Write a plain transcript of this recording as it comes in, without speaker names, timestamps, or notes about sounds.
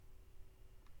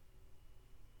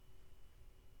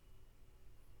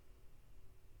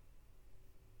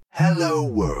Hello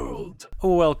World.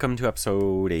 Welcome to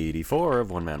episode 84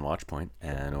 of One Man Watchpoint,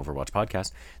 an Overwatch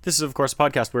podcast. This is, of course, a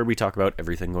podcast where we talk about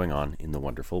everything going on in the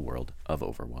wonderful world of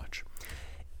Overwatch.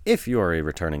 If you are a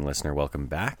returning listener, welcome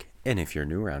back. And if you're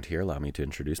new around here, allow me to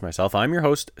introduce myself. I'm your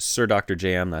host, Sir Dr.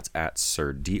 JM. That's at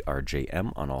Sir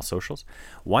DRJM on all socials.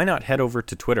 Why not head over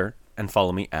to Twitter and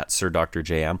follow me at Sir Dr.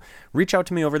 JM. Reach out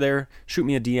to me over there. Shoot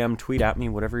me a DM, tweet at me,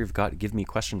 whatever you've got. Give me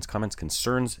questions, comments,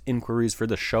 concerns, inquiries for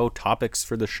the show, topics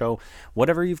for the show,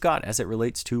 whatever you've got as it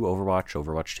relates to Overwatch,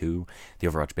 Overwatch 2, the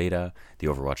Overwatch Beta, the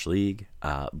Overwatch League,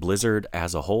 Blizzard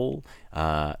as a whole,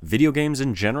 video games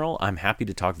in general. I'm happy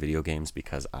to talk video games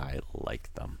because I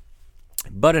like them.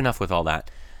 But enough with all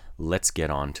that. Let's get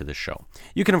on to the show.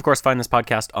 You can, of course, find this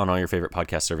podcast on all your favorite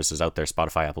podcast services out there,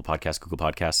 Spotify, Apple Podcasts, Google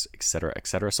Podcasts, etc.,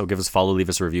 etc. So give us a follow, leave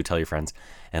us a review, tell your friends,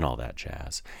 and all that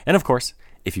jazz. And, of course,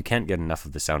 if you can't get enough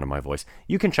of the sound of my voice,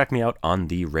 you can check me out on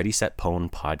the Ready Set Pwn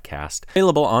podcast,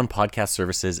 available on podcast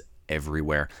services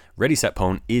everywhere. Ready Set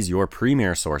Pwn is your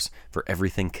premier source for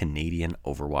everything Canadian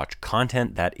Overwatch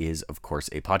content. That is, of course,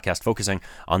 a podcast focusing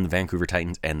on the Vancouver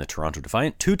Titans and the Toronto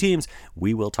Defiant, two teams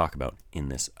we will talk about in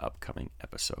this upcoming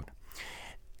episode.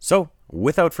 So,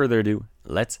 without further ado,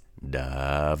 let's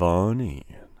dive on in.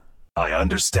 I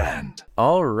understand.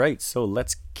 All right, so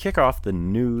let's kick off the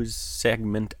news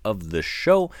segment of the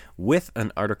show with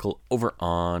an article over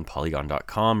on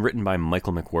Polygon.com written by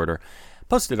Michael McWhorter,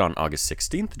 posted on August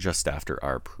 16th, just after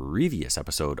our previous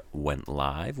episode went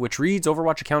live, which reads,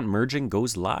 Overwatch account merging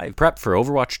goes live. Prep for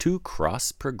Overwatch 2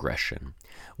 cross progression.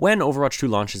 When Overwatch 2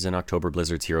 launches in October,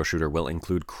 Blizzard's hero shooter will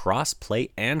include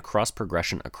cross-play and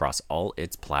cross-progression across all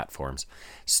its platforms.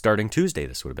 Starting Tuesday,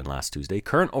 this would have been last Tuesday,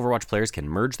 current Overwatch players can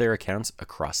merge their accounts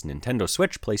across Nintendo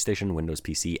Switch, PlayStation, Windows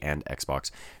PC, and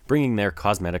Xbox, bringing their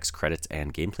cosmetics, credits,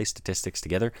 and gameplay statistics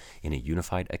together in a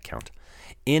unified account.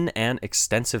 In an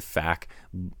extensive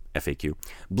FAQ,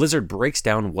 Blizzard breaks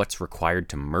down what's required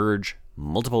to merge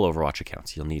multiple Overwatch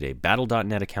accounts. You'll need a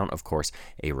Battle.net account, of course,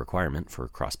 a requirement for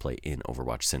crossplay in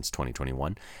Overwatch since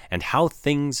 2021, and how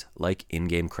things like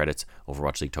in-game credits,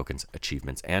 Overwatch League tokens,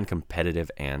 achievements, and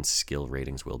competitive and skill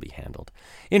ratings will be handled.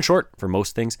 In short, for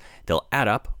most things, they'll add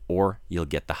up, or you'll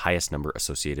get the highest number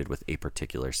associated with a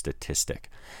particular statistic.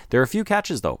 There are a few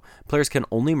catches, though. Players can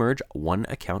only merge one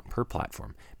account per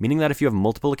platform, meaning that if you have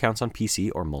multiple accounts on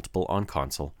PC or multiple on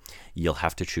console, you'll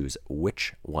have to choose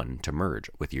which one to merge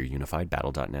with your unified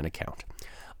Battle.net account.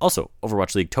 Also,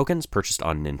 Overwatch League tokens purchased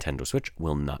on Nintendo Switch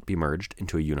will not be merged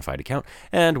into a unified account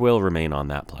and will remain on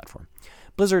that platform.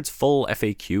 Blizzard's full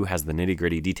FAQ has the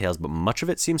nitty-gritty details, but much of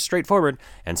it seems straightforward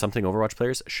and something Overwatch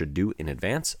players should do in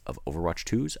advance of Overwatch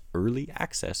 2's early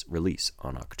access release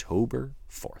on October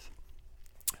 4th.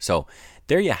 So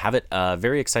there you have it. A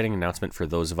very exciting announcement for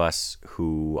those of us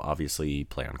who obviously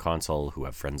play on console, who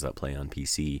have friends that play on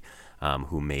PC,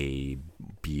 who may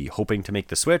be hoping to make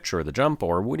the switch or the jump,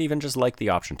 or would even just like the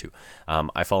option to.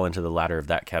 I fall into the latter of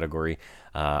that category.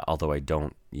 Although I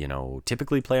don't,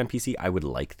 typically play on PC, I would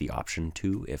like the option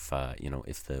to if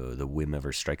the whim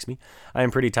ever strikes me. I am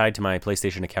pretty tied to my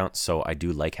PlayStation account, so I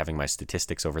do like having my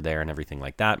statistics over there and everything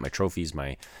like that, my trophies,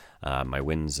 my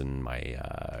wins and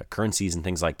my currencies and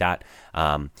things like that.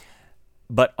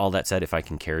 But all that said, if I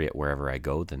can carry it wherever I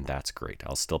go, then that's great.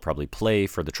 I'll still probably play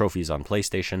for the trophies on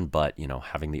PlayStation, but,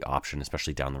 having the option,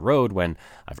 especially down the road when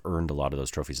I've earned a lot of those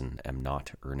trophies and am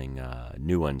not earning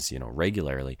new ones,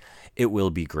 regularly, it will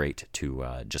be great to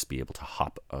just be able to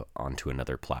hop onto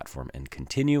another platform and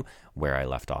continue where I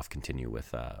left off, continue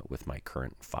with my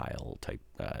current file type,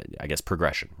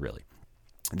 progression, really.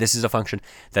 This is a function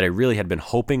that I really had been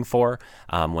hoping for,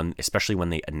 especially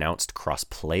when they announced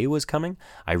cross-play was coming.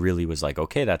 I really was like,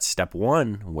 okay, that's step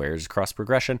one. Where's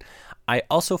cross-progression? I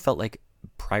also felt like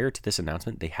prior to this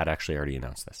announcement, they had actually already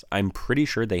announced this. I'm pretty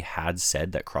sure they had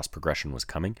said that cross-progression was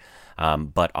coming,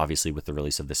 but obviously with the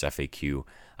release of this FAQ,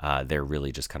 they're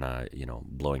really just kind of,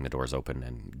 blowing the doors open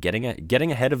and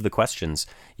getting ahead of the questions,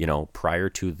 prior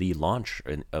to the launch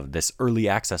of this early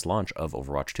access launch of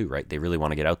Overwatch 2, right? They really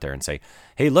want to get out there and say,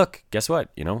 hey, look, guess what?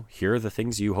 Here are the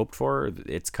things you hoped for.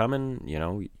 It's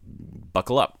coming,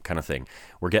 buckle up kind of thing.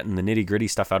 We're getting the nitty gritty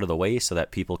stuff out of the way so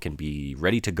that people can be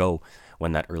ready to go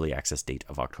when that early access date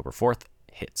of October 4th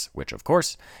hits, which of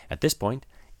course, at this point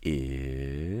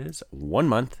is 1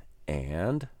 month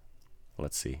and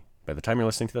let's see, by the time you're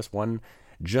listening to this,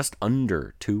 just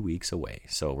under 2 weeks away.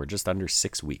 So we're just under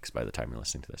 6 weeks by the time you're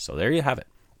listening to this. So there you have it.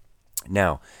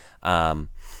 Now, I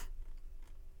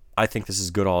think this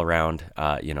is good all around.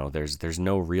 There's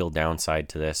no real downside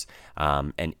to this.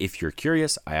 And if you're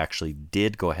curious, I actually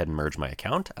did go ahead and merge my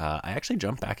account. I actually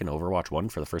jumped back in Overwatch 1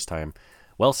 for the first time.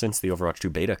 well, since the Overwatch 2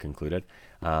 beta concluded,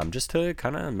 just to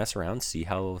kind of mess around, see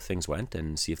how things went,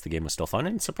 and see if the game was still fun.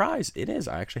 And surprise, it is.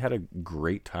 I actually had a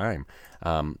great time.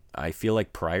 I feel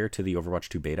like prior to the Overwatch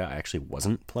 2 beta, I actually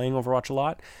wasn't playing Overwatch a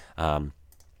lot.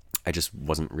 I just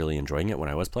wasn't really enjoying it when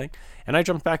I was playing. And I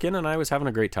jumped back in, and I was having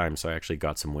a great time. So I actually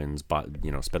got some wins,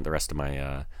 spent the rest of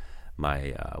my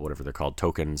whatever they're called,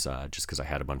 tokens, just because I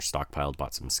had a bunch stockpiled,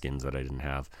 bought some skins that I didn't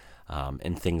have,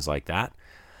 and things like that.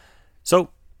 So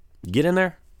get in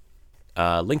there,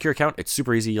 link your account. It's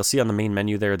super easy. You'll see on the main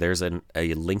menu there's a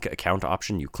link account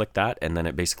option. You click that, and then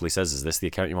it basically says, is this the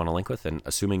account you want to link with? And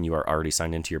assuming you are already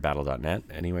signed into your battle.net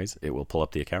anyways, it will pull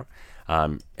up the account.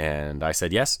 And I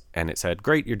said yes, and it said,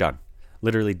 great, you're done.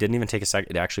 Literally didn't even take a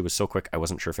second. It actually was so quick, I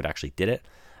wasn't sure if it actually did it.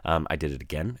 I did it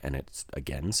again, and it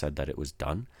again said that it was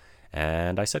done.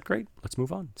 And I said, great, let's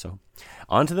move on. So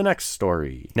on to the next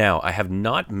story. Now, I have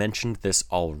not mentioned this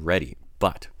already,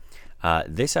 but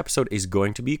this episode is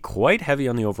going to be quite heavy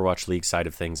on the Overwatch League side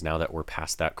of things now that we're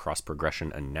past that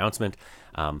cross-progression announcement.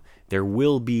 There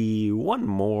will be one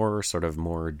more sort of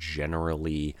more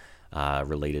generally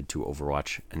related to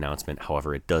Overwatch announcement.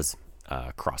 However, it does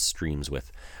cross streams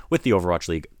with the Overwatch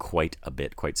League quite a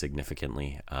bit, quite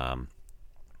significantly.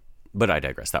 But I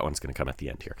digress. That one's going to come at the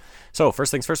end here. So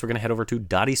first things first, we're going to head over to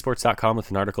 .esports.com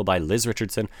with an article by Liz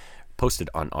Richardson posted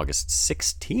on August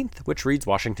 16th, which reads,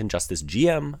 Washington Justice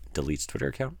GM deletes Twitter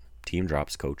account, team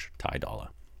drops coach Ty Dolla.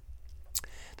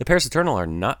 The Paris Eternal are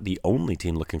not the only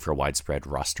team looking for a widespread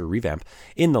roster revamp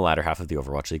in the latter half of the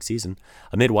Overwatch League season.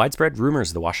 Amid widespread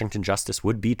rumors the Washington Justice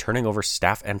would be turning over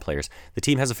staff and players, the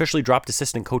team has officially dropped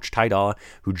assistant coach Ty Dolla,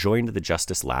 who joined the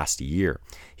Justice last year.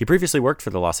 He previously worked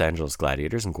for the Los Angeles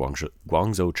Gladiators and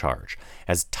Guangzhou Charge.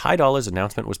 As Ty Dolla's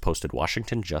announcement was posted,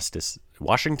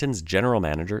 Washington's general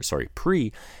manager,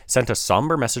 Pre, sent a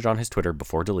somber message on his Twitter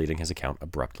before deleting his account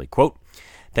abruptly. Quote,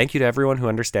 thank you to everyone who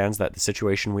understands that the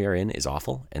situation we are in is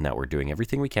awful and that we're doing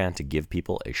everything we can to give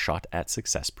people a shot at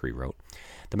success, Pre wrote.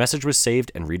 The message was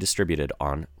saved and redistributed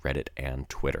on Reddit and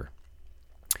Twitter.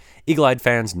 Eagle-eyed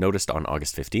fans noticed on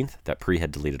August 15th that Pre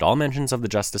had deleted all mentions of the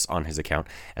Justice on his account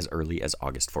as early as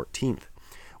August 14th.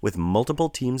 With multiple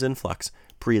teams in flux,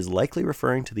 Pre is likely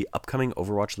referring to the upcoming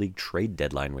Overwatch League trade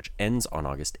deadline, which ends on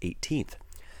August 18th.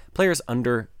 Players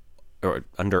under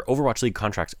Overwatch League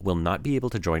contracts will not be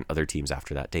able to join other teams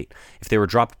after that date. If they were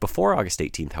dropped before August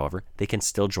 18th, however, they can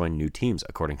still join new teams,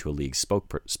 according to a league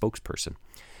spokesperson.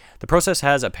 The process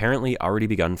has apparently already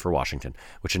begun for Washington,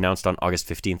 which announced on August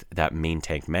 15th that main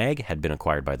tank Mag had been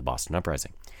acquired by the Boston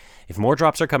Uprising. If more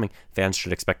drops are coming, fans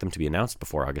should expect them to be announced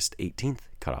before August 18th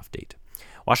cutoff date.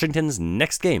 Washington's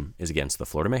next game is against the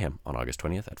Florida Mayhem on August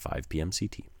 20th at 5 p.m.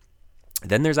 CT.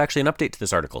 Then there's actually an update to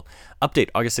this article. Update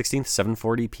August 16th,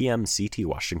 7:40 p.m. CT,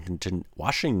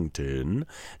 Washington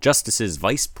Justice's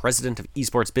Vice President of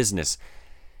Esports Business,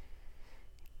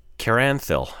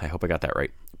 Caranthil, I hope I got that right,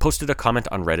 posted a comment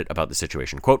on Reddit about the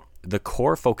situation. Quote, the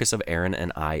core focus of Aaron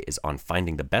and I is on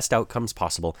finding the best outcomes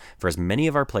possible for as many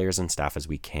of our players and staff as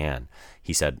we can,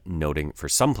 he said, noting for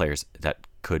some players that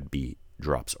could be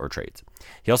drops or trades.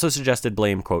 He also suggested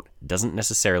blame, quote, doesn't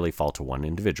necessarily fall to one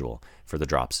individual for the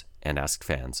drops and asked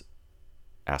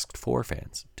for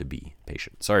fans to be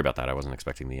patient. Sorry about that. I wasn't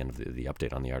expecting the end of the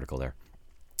update on the article there.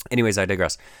 Anyways, I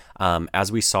digress.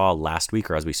 As we saw last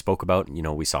week, or as we spoke about,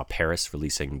 we saw Paris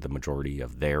releasing the majority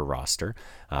of their roster,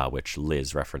 which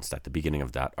Liz referenced at the beginning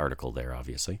of that article there,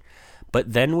 obviously.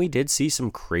 But then we did see some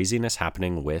craziness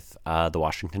happening with the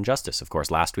Washington Justice. Of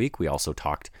course, last week we also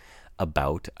talked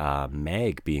about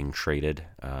Mag being traded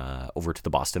over to the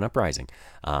Boston Uprising.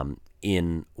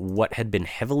 In what had been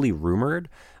heavily rumored,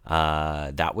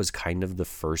 that was kind of the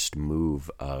first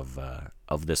move of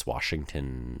this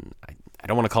Washington, I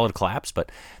don't want to call it a collapse,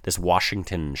 but this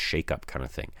Washington shakeup kind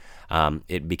of thing.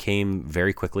 It became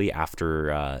very quickly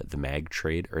after the Mag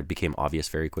trade, or it became obvious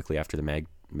very quickly after the Mag,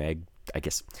 I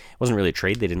guess it wasn't really a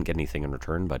trade. They didn't get anything in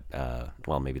return, but,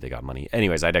 maybe they got money.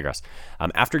 Anyways, I digress.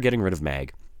 After getting rid of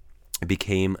Mag, it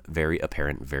became very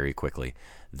apparent very quickly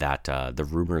that the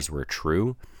rumors were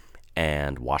true,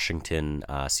 and Washington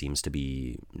seems to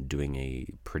be doing a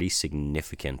pretty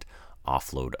significant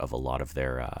offload of a lot of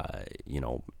their,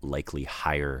 likely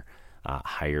higher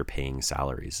paying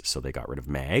salaries. So they got rid of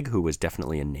Mag, who was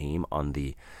definitely a name on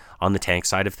the tank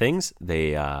side of things.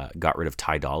 They got rid of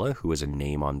Ty Dolla, who was a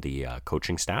name on the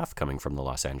coaching staff coming from the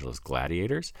Los Angeles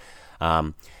Gladiators.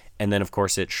 And then, of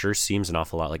course, it sure seems an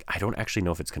awful lot like, I don't actually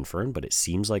know if it's confirmed, but it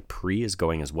seems like Pre is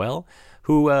going as well,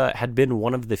 who had been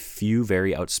one of the few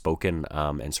very outspoken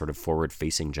and sort of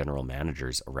forward-facing general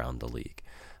managers around the league.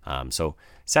 So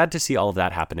sad to see all of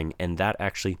that happening, and that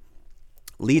actually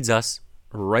leads us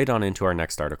right on into our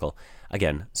next article.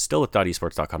 Again, still with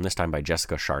 .esports.com, this time by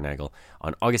Jessica Scharnagel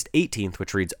on August 18th,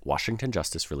 which reads, Washington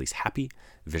Justice release Happy,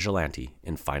 Vigilante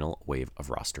in final wave of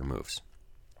roster moves.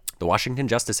 The Washington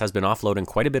Justice has been offloading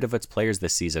quite a bit of its players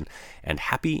this season, and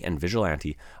Happy and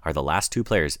Vigilante are the last two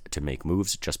players to make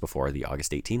moves just before the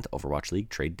August 18th Overwatch League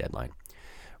trade deadline.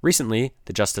 Recently,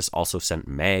 the Justice also sent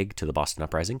Mag to the Boston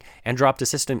Uprising and dropped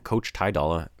assistant coach Ty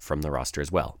Dolla from the roster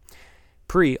as well.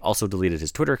 Pri also deleted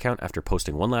his Twitter account after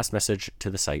posting one last message to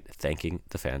the site thanking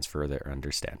the fans for their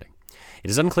understanding. It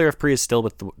is unclear if Pri is still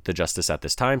with the Justice at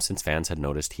this time, since fans had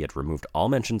noticed he had removed all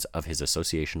mentions of his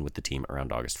association with the team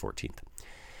around August 14th.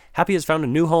 Happy has found a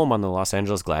new home on the Los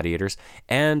Angeles Gladiators,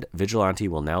 and Vigilante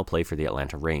will now play for the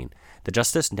Atlanta Reign. The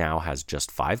Justice now has just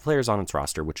 5 players on its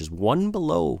roster, which is one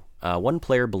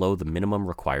player below the minimum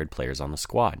required players on the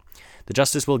squad. The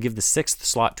Justice will give the 6th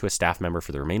slot to a staff member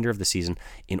for the remainder of the season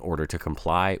in order to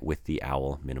comply with the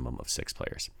OWL minimum of 6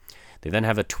 players. They then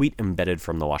have a tweet embedded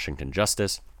from the Washington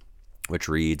Justice, which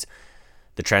reads,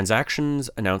 the transactions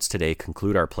announced today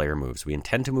conclude our player moves. We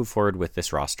intend to move forward with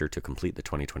this roster to complete the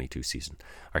 2022 season.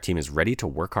 Our team is ready to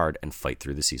work hard and fight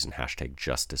through the season.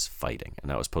 #JusticeFighting.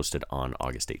 And that was posted on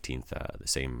August 18th, the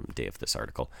same day of this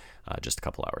article, just a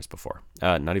couple hours before.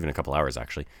 Not even a couple hours,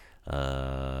 actually.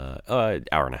 An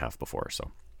hour and a half before or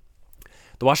so.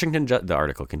 The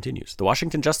article continues. The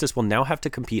Washington Justice will now have to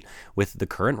compete with the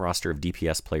current roster of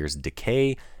DPS players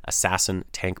Decay, Assassin,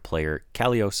 Tank player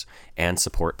Kalios, and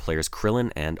support players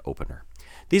Krillin and Opener.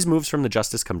 These moves from the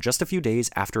Justice come just a few days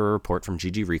after a report from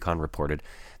GG Recon reported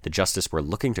the Justice were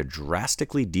looking to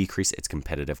drastically decrease its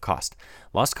competitive cost.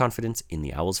 Lost confidence in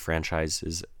the Owls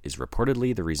franchises is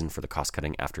reportedly the reason for the cost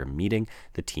cutting after a meeting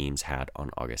the teams had on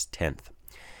August 10th.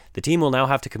 The team will now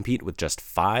have to compete with just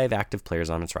 5 active players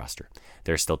on its roster.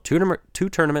 There are still two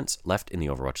tournaments left in the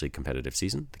Overwatch League competitive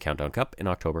season, the Countdown Cup in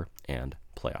October, and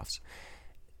playoffs.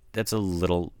 That's a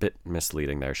little bit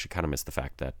misleading there. She kind of missed the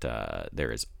fact that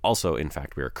there is also, in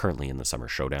fact, we are currently in the Summer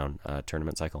Showdown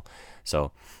tournament cycle.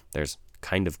 So there's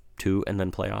kind of 2 and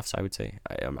then playoffs, I would say.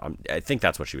 I think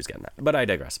that's what she was getting at. But I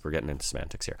digress. We're getting into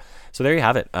semantics here. So there you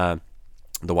have it.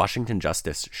 The Washington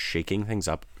Justice shaking things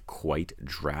up quite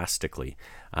drastically.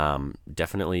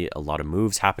 Definitely a lot of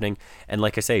moves happening, and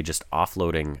like I say, just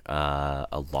offloading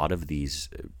a lot of these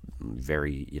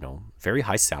very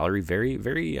high salary,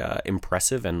 very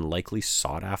impressive and likely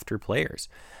sought after players.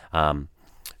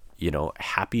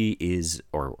 Happy is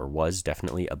or was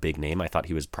definitely a big name. I thought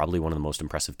he was probably one of the most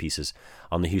impressive pieces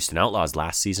on the Houston Outlaws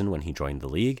last season when he joined the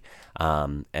league. I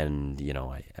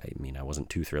wasn't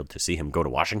too thrilled to see him go to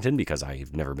Washington because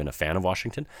I've never been a fan of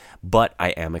Washington, but I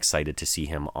am excited to see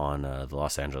him on the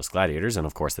Los Angeles Gladiators. And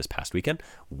of course, this past weekend,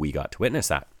 we got to witness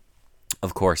that.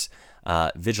 Of course,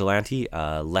 Vigilante,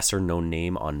 lesser known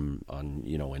name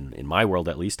in my world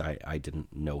at least. I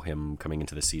didn't know him coming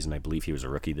into the season. I believe he was a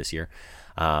rookie this year.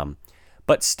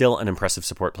 But still an impressive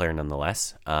support player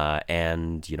nonetheless.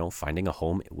 And finding a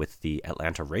home with the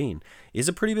Atlanta Reign is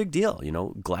a pretty big deal.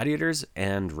 Gladiators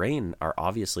and Reign are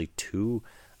obviously two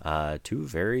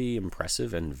very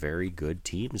impressive and very good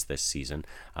teams this season.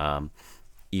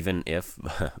 Even if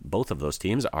both of those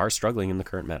teams are struggling in the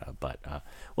current meta. But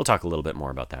we'll talk a little bit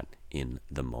more about that in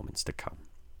the moments to come.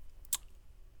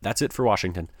 That's it for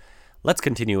Washington. Let's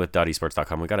continue with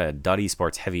 .esports.com. We got a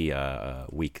 .esports heavy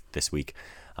week this week,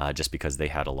 just because they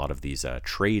had a lot of these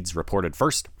trades reported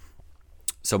first.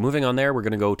 So moving on there, we're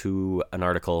going to go to an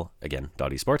article, again,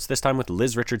 .esports, this time with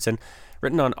Liz Richardson,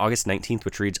 written on August 19th,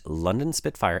 which reads, London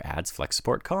Spitfire adds Flex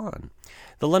Support Con.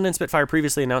 The London Spitfire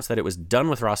previously announced that it was done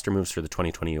with roster moves for the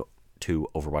 2022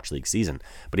 Overwatch League season,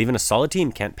 but even a solid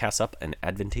team can't pass up an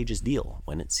advantageous deal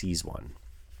when it sees one.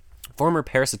 Former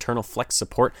Paris Eternal Flex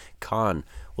Support Con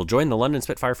will join the London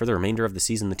Spitfire for the remainder of the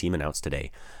season, the team announced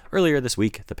today. Earlier this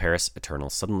week, the Paris Eternal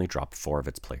suddenly dropped 4 of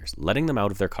its players, letting them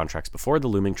out of their contracts before the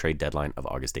looming trade deadline of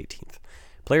August 18th.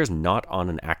 Players not on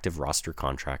an active roster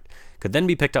contract could then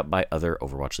be picked up by other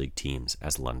Overwatch League teams,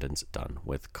 as London's done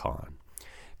with Con.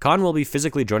 Con will be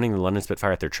physically joining the London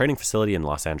Spitfire at their training facility in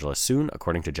Los Angeles soon,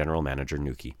 according to General Manager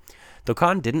Nuki. Though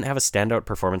Con didn't have a standout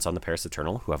performance on the Paris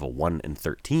Eternal, who have a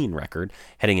 1-13 record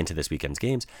heading into this weekend's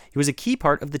games, he was a key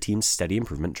part of the team's steady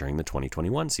improvement during the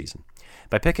 2021 season.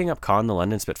 By picking up Con, the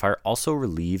London Spitfire also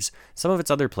relieves some of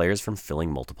its other players from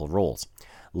filling multiple roles.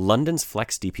 London's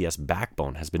Flex DPS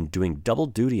Backbone has been doing double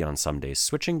duty on some days,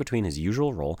 switching between his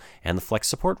usual role and the Flex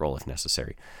support role if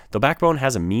necessary. Though Backbone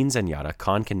has a mean Zenyatta,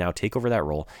 Con can now take over that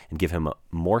role and give him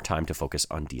more time to focus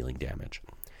on dealing damage.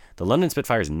 The London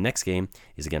Spitfire's next game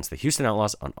is against the Houston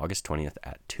Outlaws on August 20th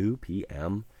at 2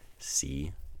 p.m.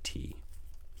 CT.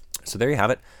 So there you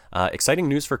have it. Exciting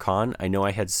news for Con. I know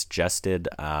I had suggested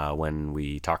when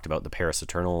we talked about the Paris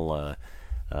Eternal,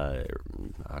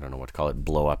 I don't know what to call it,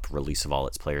 blow up release of all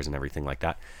its players and everything like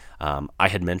that. I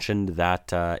had mentioned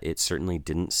that it certainly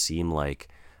didn't seem like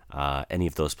any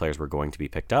of those players were going to be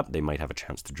picked up. They might have a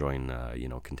chance to join,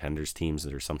 contenders teams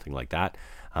or something like that.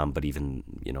 But even,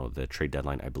 the trade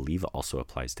deadline, I believe, also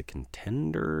applies to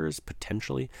contenders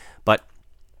potentially. But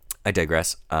I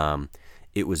digress.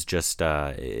 It was just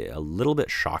a little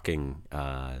bit shocking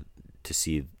to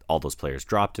see all those players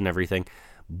dropped and everything.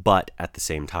 But at the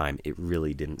same time, it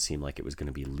really didn't seem like it was going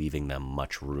to be leaving them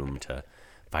much room to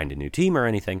find a new team or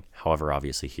anything. However,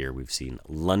 obviously here we've seen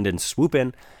London swoop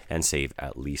in and save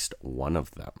at least one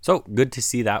of them. So good to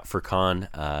see that for Con.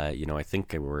 I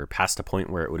think we're past a point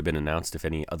where it would have been announced if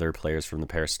any other players from the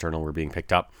Paris Eternal were being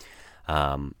picked up.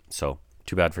 So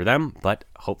too bad for them, but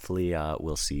hopefully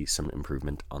we'll see some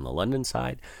improvement on the London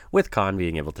side with Con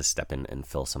being able to step in and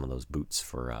fill some of those boots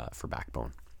for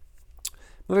Backbone.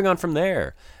 Moving on from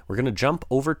there, we're going to jump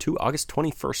over to August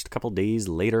 21st, a couple days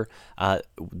later,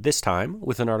 this time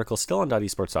with an article still on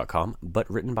 .esports.com, but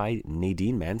written by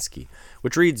Nadine Mansky,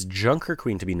 which reads, Junker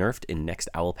Queen to be nerfed in next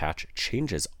Owl patch,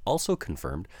 changes also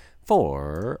confirmed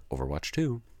for Overwatch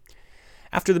 2.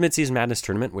 After the Midseason Madness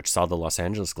tournament, which saw the Los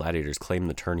Angeles Gladiators claim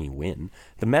the tourney win,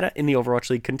 the meta in the Overwatch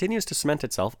League continues to cement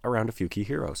itself around a few key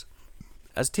heroes.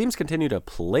 As teams continue to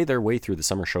play their way through the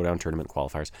Summer Showdown tournament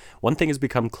qualifiers, one thing has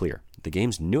become clear. The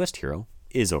game's newest hero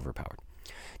is overpowered.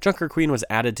 Junker Queen was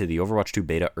added to the Overwatch 2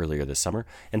 beta earlier this summer,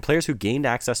 and players who gained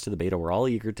access to the beta were all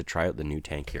eager to try out the new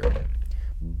tank hero.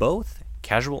 Both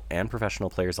casual and professional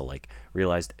players alike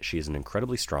realized she is an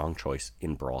incredibly strong choice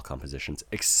in brawl compositions,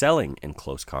 excelling in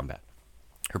close combat.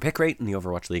 Her pick rate in the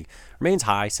Overwatch League remains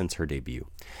high since her debut.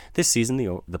 This season,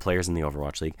 the players in the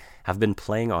Overwatch League have been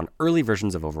playing on early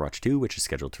versions of Overwatch 2, which is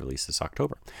scheduled to release this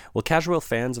October. While casual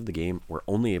fans of the game were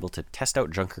only able to test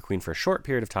out Junker Queen for a short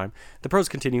period of time, the pros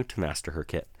continue to master her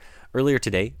kit. Earlier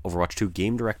today, Overwatch 2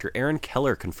 game director Aaron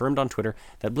Keller confirmed on Twitter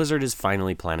that Blizzard is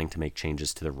finally planning to make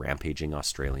changes to the rampaging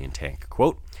Australian tank.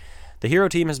 Quote, the hero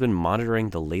team has been monitoring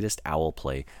the latest Owl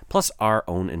play, plus our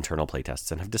own internal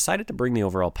playtests, and have decided to bring the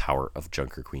overall power of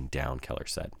Junker Queen down, Keller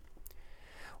said.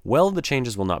 Well, the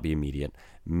changes will not be immediate,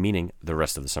 meaning the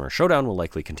rest of the Summer Showdown will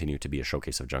likely continue to be a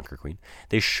showcase of Junker Queen.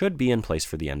 They should be in place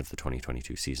for the end of the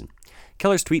 2022 season.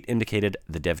 Keller's tweet indicated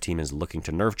the dev team is looking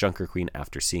to nerf Junker Queen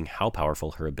after seeing how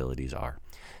powerful her abilities are.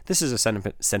 This is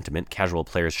a sentiment casual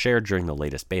players shared during the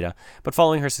latest beta, but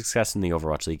following her success in the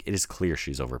Overwatch League, it is clear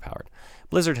she's overpowered.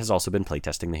 Blizzard has also been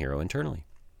playtesting the hero internally.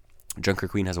 Junker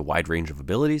Queen has a wide range of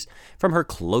abilities, from her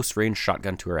close-range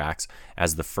shotgun to her axe,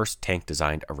 as the first tank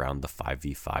designed around the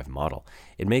 5v5 model.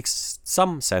 It makes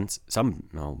some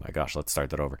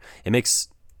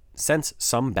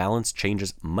balance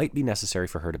changes might be necessary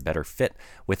for her to better fit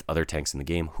with other tanks in the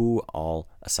game, who all,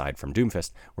 aside from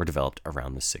Doomfist, were developed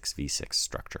around the 6v6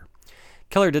 structure.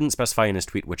 Keller didn't specify in his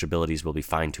tweet which abilities will be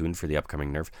fine-tuned for the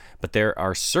upcoming nerf, but there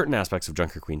are certain aspects of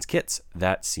Junker Queen's kits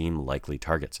that seem likely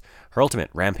targets. Her ultimate,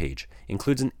 Rampage,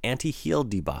 includes an anti-heal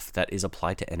debuff that is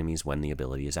applied to enemies when the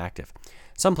ability is active.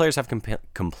 Some players have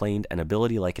complained an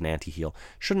ability like an anti-heal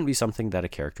shouldn't be something that a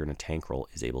character in a tank role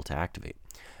is able to activate.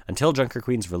 Until Junker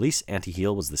Queen's release,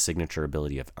 anti-heal was the signature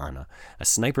ability of Ana, a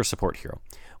sniper support hero.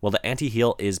 While the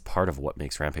anti-heal is part of what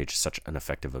makes Rampage such an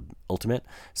effective ultimate,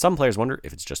 some players wonder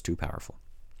if it's just too powerful.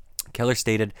 Keller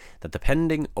stated that the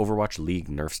pending Overwatch League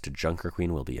nerfs to Junker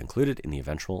Queen will be included in the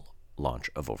eventual launch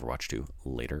of Overwatch 2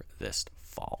 later this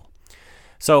fall.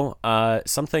 So,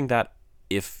 something that,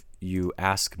 if you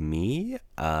ask me,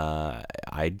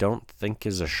 I don't think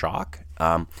is a shock.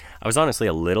 I was honestly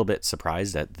a little bit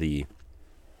surprised at the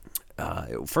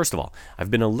first of all, I've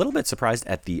been a little bit surprised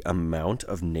at the amount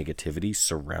of negativity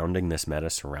surrounding this meta,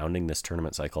 surrounding this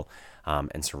tournament cycle,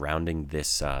 and surrounding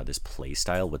this play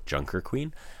style with Junker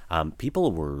Queen.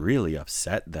 People were really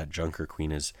upset that Junker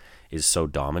Queen is so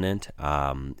dominant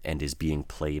and is being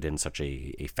played in such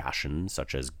a fashion,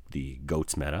 such as the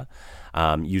GOATS meta,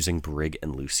 using Brig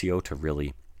and Lucio to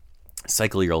really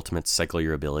cycle your ultimates, cycle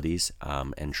your abilities,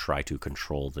 and try to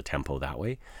control the tempo that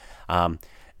way.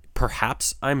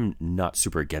 Perhaps I'm not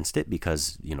super against it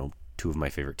because, two of my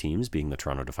favorite teams, being the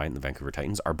Toronto Defiant and the Vancouver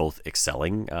Titans, are both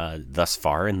excelling thus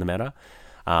far in the meta.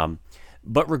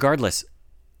 But regardless,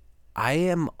 I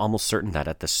am almost certain that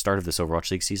at the start of this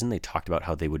Overwatch League season, they talked about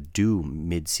how they would do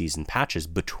mid-season patches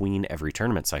between every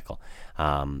tournament cycle.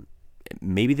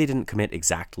 maybe they didn't commit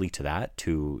exactly to that,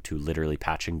 to literally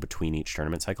patching between each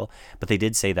tournament cycle, but they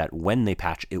did say that when they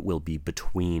patch, it will be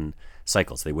between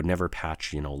cycles. They would never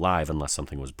patch, live unless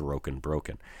something was broken.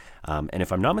 And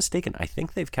if I'm not mistaken, I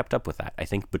think they've kept up with that. I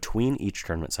think between each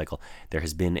tournament cycle, there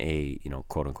has been a,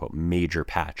 quote unquote, major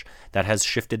patch that has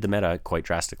shifted the meta quite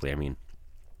drastically. I mean,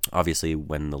 obviously,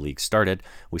 when the league started,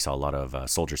 we saw a lot of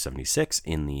Soldier 76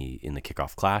 in the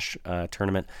Kickoff Clash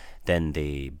tournament. Then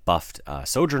they buffed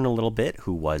Sojourn a little bit,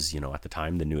 who was, at the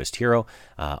time, the newest hero,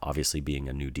 obviously being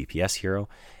a new DPS hero.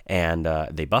 And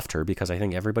they buffed her because I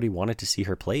think everybody wanted to see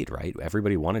her played, right?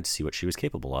 Everybody wanted to see what she was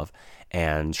capable of.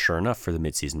 And sure enough, for the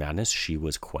Midseason Madness, she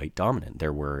was quite dominant.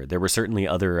 There were certainly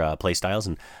other playstyles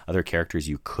and other characters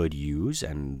you could use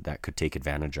and that could take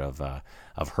advantage of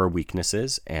her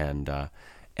weaknesses and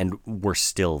were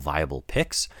still viable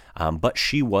picks, but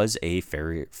she was a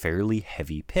fairly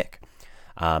heavy pick.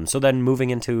 So then moving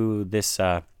into this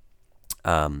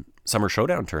Summer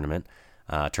Showdown tournament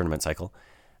cycle,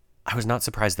 I was not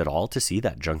surprised at all to see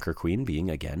that Junker Queen, being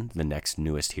again the next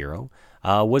newest hero,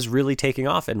 was really taking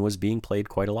off and was being played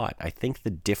quite a lot. I think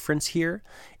the difference here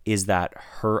is that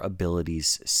her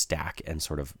abilities stack and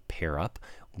sort of pair up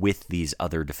with these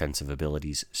other defensive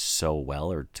abilities so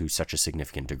well, or to such a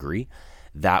significant degree,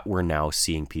 that we're now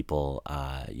seeing people,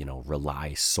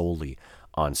 rely solely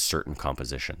on certain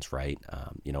compositions, right?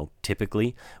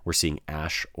 Typically we're seeing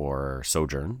Ashe or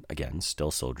Sojourn, again,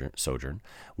 still Sojourn,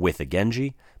 with a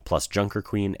Genji, plus Junker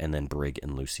Queen, and then Brig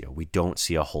and Lucio. We don't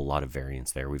see a whole lot of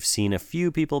variance there. We've seen a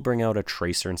few people bring out a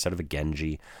Tracer instead of a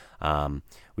Genji.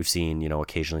 We've seen,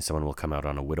 occasionally someone will come out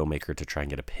on a Widowmaker to try and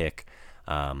get a pick.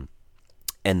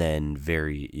 And then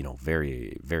very,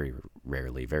 very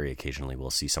rarely, very occasionally,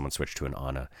 we'll see someone switch to an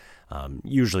Ana.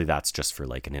 Usually that's just for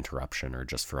like an interruption or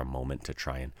just for a moment to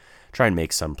try and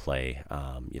make some play.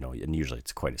 And usually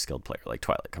it's quite a skilled player, like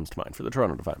Twilight comes to mind for the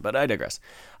Toronto Defiant, but I digress.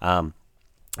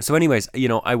 So anyways,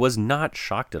 I was not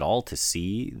shocked at all to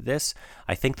see this.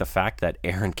 I think the fact that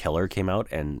Aaron Keller came out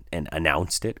and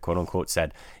announced it, quote unquote,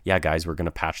 said, yeah, guys, we're going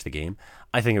to patch the game.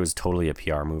 I think it was totally a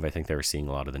PR move. I think they were seeing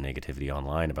a lot of the negativity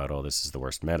online about, oh, this is the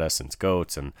worst meta since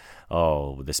GOATS, and,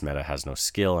 oh, this meta has no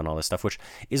skill and all this stuff, which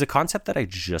is a concept that I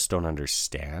just don't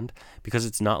understand, because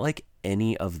it's not like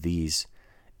any of these,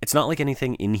 it's not like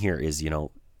anything in here is,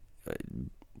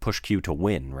 push Q to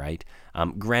win, right?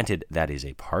 Granted, that is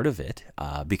a part of it,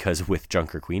 because with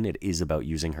Junker Queen, it is about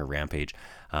using her Rampage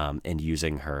and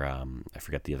using her, I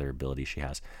forget the other ability she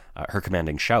has, her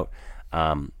Commanding Shout.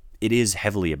 It is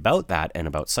heavily about that and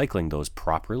about cycling those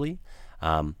properly,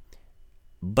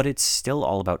 but it's still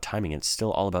all about timing. It's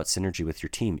still all about synergy with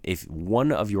your team. If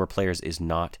one of your players is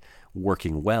not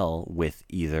working well with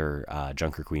either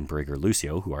Junker Queen, Brig, or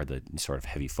Lucio, who are the sort of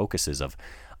heavy focuses of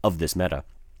this meta,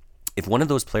 if one of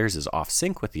those players is off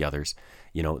sync with the others,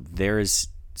 there is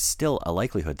still a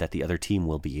likelihood that the other team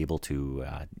will be able to,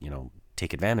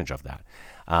 take advantage of that.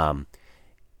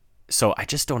 So I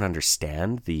just don't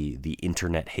understand the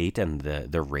internet hate and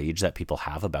the rage that people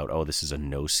have about, oh, this is a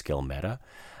no skill meta.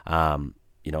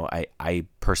 I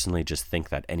personally just think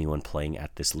that anyone playing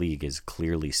at this league is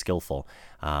clearly skillful.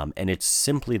 And it's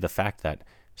simply the fact that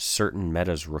certain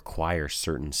metas require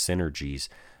certain synergies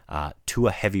to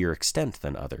a heavier extent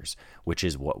than others, which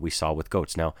is what we saw with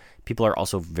GOATS. Now, people are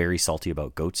also very salty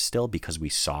about GOATS still, because we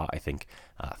saw, I think,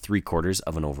 3/4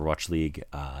 of an Overwatch League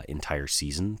entire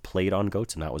season played on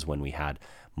GOATS, and that was when we had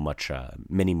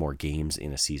many more games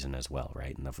in a season as well,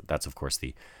 right? And that's, of course,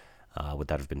 would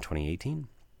that have been 2018?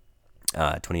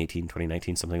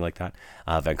 2019, something like that.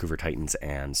 Vancouver Titans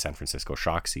and San Francisco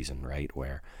Shock season, right?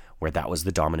 Where that was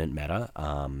the dominant meta.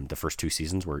 The first two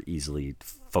seasons were easily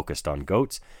focused on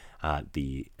GOATS.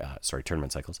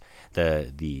 Tournament cycles.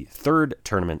 The third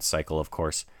tournament cycle, of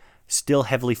course, still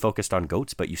heavily focused on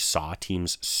GOATS, but you saw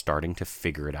teams starting to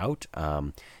figure it out.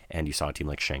 And you saw a team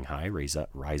like Shanghai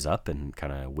rise up and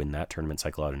kind of win that tournament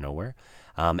cycle out of nowhere.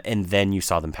 And then you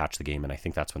saw them patch the game, and I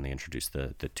think that's when they introduced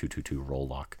the 2-2-2 roll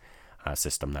lock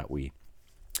system that we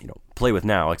play with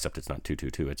now, except it's not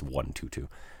 2-2-2, it's 1-2-2.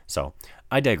 So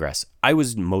I digress. I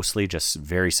was mostly just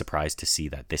very surprised to see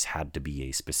that this had to be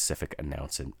a specific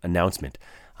announcement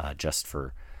just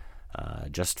for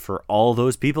all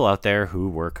those people out there who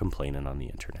were complaining on the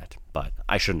internet. But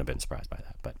I shouldn't have been surprised by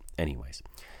that. But anyways,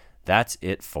 that's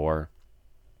it for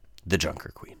the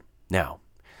Junker Queen. Now,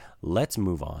 let's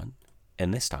move on.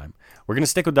 And this time, we're going to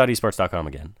stick with .esports.com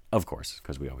again, of course,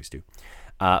 because we always do.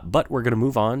 But we're going to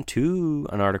move on to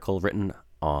an article written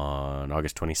on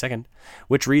August 22nd,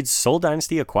 which reads, Seoul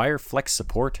Dynasty acquire flex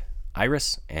support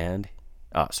Iris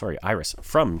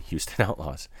from Houston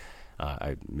Outlaws.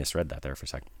 I misread that there for a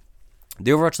second.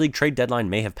 The Overwatch League trade deadline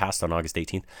may have passed on August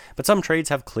 18th, but some trades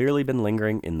have clearly been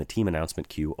lingering in the team announcement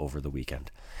queue over the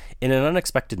weekend. In an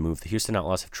unexpected move, the Houston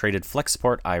Outlaws have traded Flex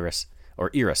Support Iris,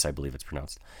 I believe it's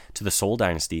pronounced, to the Seoul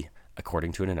Dynasty,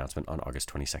 according to an announcement on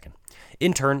August 22nd.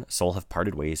 In turn, Seoul have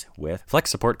parted ways with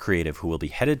Flex Support Creative, who will be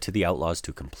headed to the Outlaws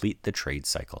to complete the trade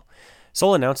cycle.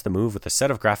 Seoul announced the move with a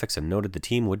set of graphics and noted the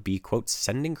team would be, quote,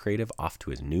 sending Creative off to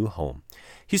his new home.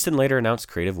 Houston later announced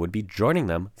Creative would be joining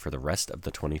them for the rest of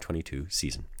the 2022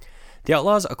 season. The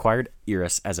Outlaws acquired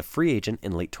Iris as a free agent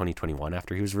in late 2021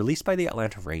 after he was released by the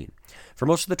Atlanta Reign. For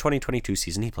most of the 2022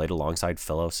 season, he played alongside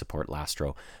fellow support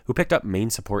Lastro, who picked up main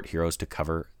support heroes to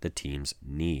cover the team's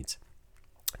needs.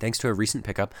 Thanks to a recent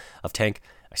pickup of tank,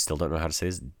 I still don't know how to say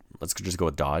this, let's just go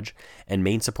with Dodge, and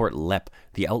main support Lep,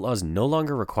 the Outlaws no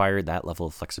longer require that level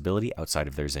of flexibility outside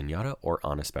of their Zenyatta or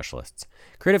Ana specialists.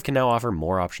 Creative can now offer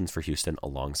more options for Houston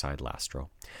alongside Lastro.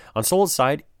 On Seoul's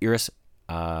side, Iris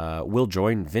will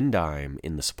join Vindime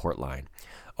in the support line.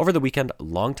 Over the weekend,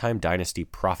 longtime Dynasty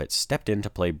Prophet stepped in to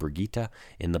play Brigitte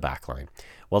in the backline.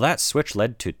 While that switch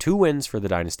led to 2 wins for the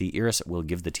Dynasty, Iris will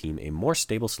give the team a more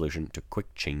stable solution to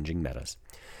quick-changing metas.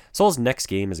 Seoul's next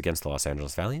game is against the Los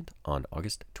Angeles Valiant on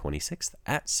August 26th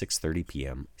at 6:30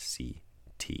 p.m.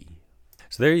 CT.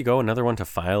 So there you go, another one to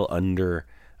file under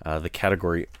the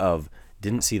category of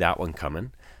didn't see that one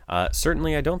coming.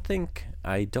 Certainly, I don't think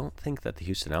that the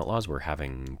Houston Outlaws were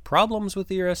having problems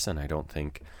with Iris, and I don't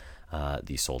think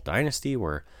the Seoul Dynasty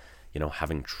were,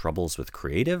 having troubles with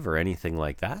Creative or anything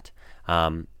like that.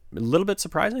 A little bit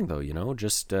surprising, though,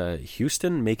 just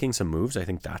Houston making some moves. I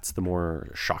think that's the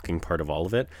more shocking part of all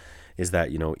of it, is that,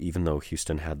 even though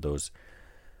Houston had those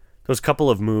couple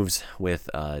of moves with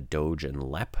Dodge and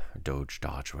Lep,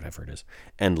 Dodge, whatever it is,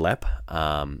 and Lep,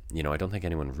 I don't think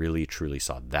anyone really truly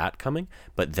saw that coming.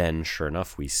 But then, sure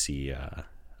enough, we see,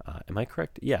 am I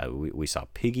correct? Yeah, we saw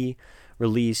Piggy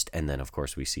released, and then, of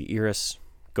course, we see Iris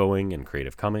going and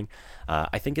Creative coming.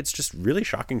 I think it's just really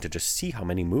shocking to just see how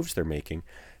many moves they're making,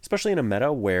 especially in a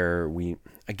meta where we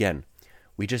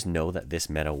just know that this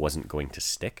meta wasn't going to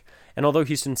stick. And although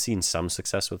Houston's seen some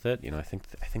success with it, I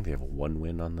think they have 1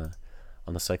 win on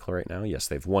the cycle right now. Yes,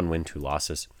 they have 1 win, 2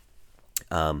 losses.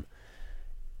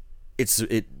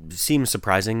 It seems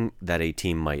surprising that a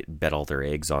team might bet all their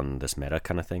eggs on this meta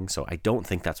kind of thing. So I don't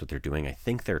think that's what they're doing. I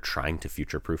think they're trying to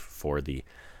future-proof for the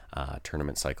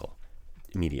tournament cycle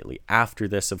immediately after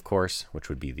this, of course, which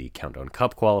would be the Countdown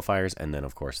Cup qualifiers, and then,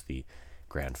 of course, the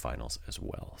Grand Finals as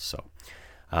well. So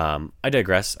I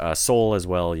digress. Seoul as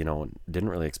well, didn't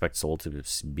really expect Seoul to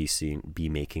be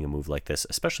making a move like this,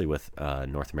 especially with a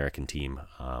North American team.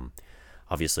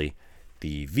 Obviously,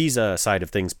 the visa side of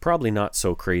things, probably not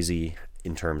so crazy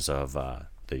in terms of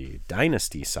the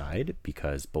Dynasty side,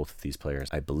 because both of these players,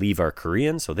 I believe, are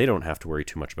Korean, so they don't have to worry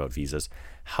too much about visas.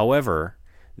 However,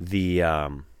 the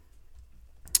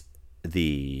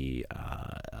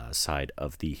side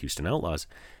of the Houston Outlaws,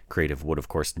 Creative would, of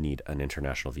course, need an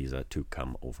international visa to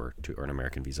come over to, or an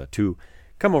American visa to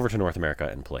come over to North America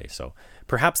and play. So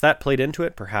perhaps that played into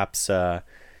it. Perhaps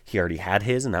he already had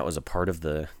his, and that was a part of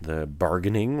the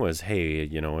bargaining was, hey,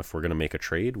 if we're going to make a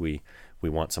trade, we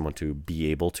want someone to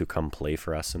be able to come play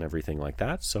for us and everything like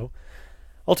that. So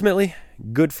ultimately,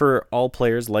 good for all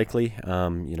players, likely.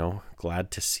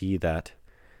 Glad to see that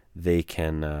they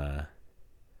can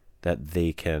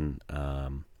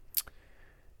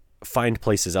find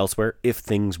places elsewhere if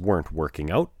things weren't working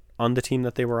out on the team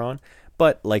that they were on.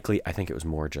 But likely, I think it was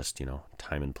more just,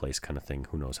 time and place kind of thing.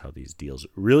 Who knows how these deals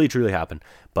really, truly happen.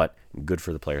 But good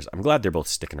for the players. I'm glad they're both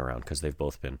sticking around because they've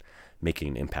both been making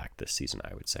an impact this season,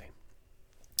 I would say.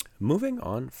 Moving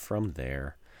on from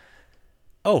there.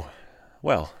 Oh,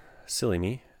 well, silly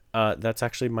me. That's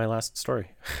actually my last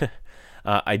story.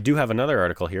 I do have another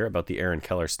article here about the Aaron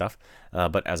Keller stuff,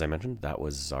 but as I mentioned, that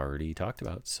was already talked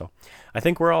about. So I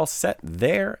think we're all set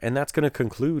there, and that's going to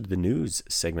conclude the news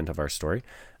segment of our story,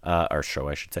 our show,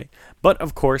 I should say. But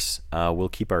of course, we'll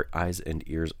keep our eyes and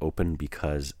ears open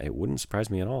because it wouldn't surprise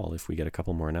me at all if we get a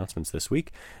couple more announcements this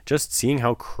week, just seeing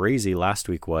how crazy last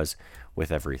week was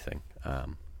with everything.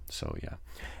 So yeah.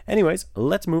 Anyways,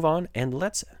 let's move on and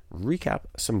let's recap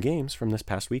some games from this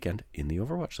past weekend in the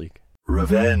Overwatch League.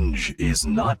 Revenge is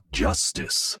not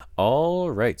justice.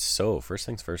 All right, so first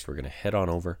things first, we're going to head on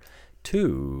over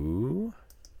to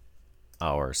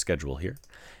our schedule here.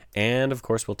 And of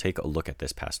course, we'll take a look at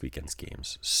this past weekend's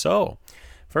games. So,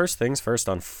 first things first,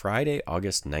 on Friday,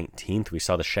 August 19th, we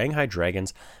saw the Shanghai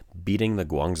Dragons beating the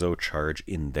Guangzhou Charge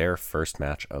in their first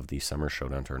match of the Summer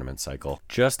Showdown tournament cycle.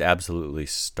 Just absolutely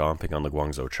stomping on the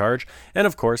Guangzhou Charge. And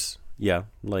of course, yeah,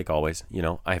 like always,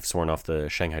 I have sworn off the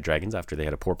Shanghai Dragons after they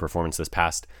had a poor performance this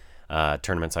past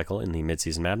tournament cycle in the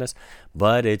Midseason Madness,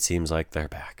 but it seems like they're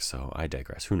back, so I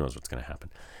digress. Who knows what's going to happen.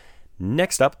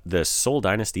 Next up, the Seoul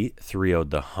Dynasty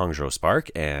 3-0'd the Hangzhou Spark,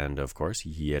 and of course,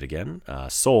 yet again,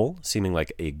 Seoul seeming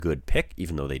like a good pick,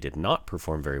 even though they did not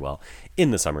perform very well in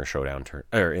the Summer Showdown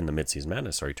in the Midseason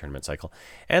Madness, tournament cycle,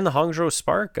 and the Hangzhou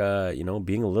Spark,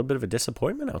 being a little bit of a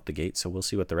disappointment out the gate. So we'll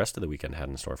see what the rest of the weekend had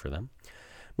in store for them.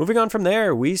 Moving on from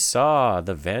there, we saw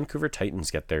the Vancouver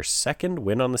Titans get their second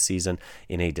win on the season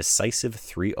in a decisive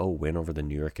 3-0 win over the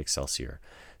New York Excelsior.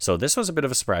 So this was a bit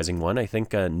of a surprising one. I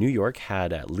think New York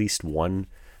had at least one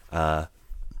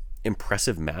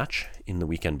impressive match in the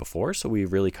weekend before, so we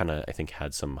really kind of, I think,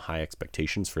 had some high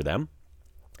expectations for them.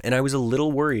 And I was a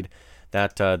little worried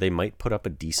that they might put up a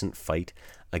decent fight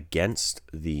against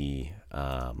the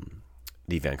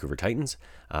Vancouver Titans.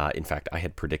 In fact, I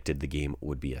had predicted the game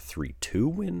would be a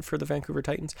 3-2 win for the Vancouver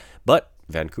Titans, but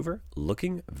Vancouver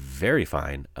looking very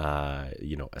fine.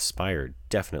 Aspire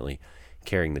definitely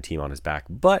carrying the team on his back,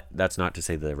 but that's not to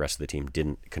say the rest of the team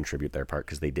didn't contribute their part,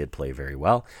 because they did play very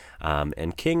well.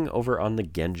 And King over on the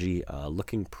Genji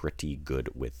looking pretty good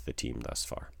with the team thus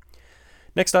far.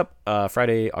 Next up,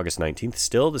 Friday, August 19th,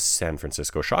 still the San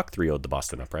Francisco Shock 3-0'd the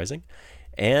Boston Uprising.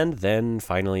 And then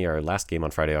finally, our last game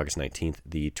on Friday, August 19th,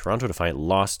 the Toronto Defiant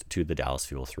lost to the Dallas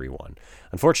Fuel 3-1.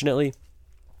 Unfortunately,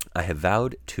 I have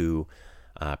vowed to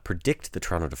predict the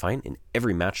Toronto Defiant in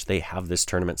every match they have this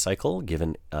tournament cycle,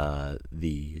 given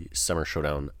the Summer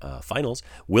Showdown finals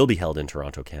will be held in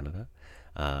Toronto, Canada.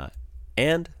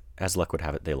 And as luck would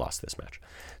have it, they lost this match.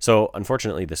 So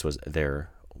unfortunately, this was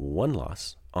their one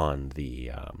loss on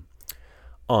the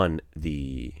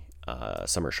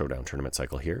Summer Showdown tournament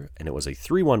cycle here, and it was a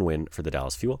 3-1 win for the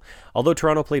Dallas Fuel. Although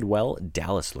Toronto played well,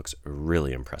 Dallas looks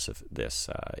really impressive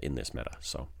in this meta.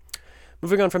 So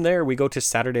moving on from there, we go to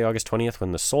Saturday, August 20th,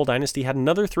 when the Seoul Dynasty had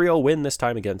another 3-0 win, this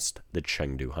time against the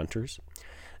Chengdu Hunters.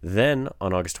 Then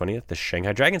on August 20th, the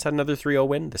Shanghai Dragons had another 3-0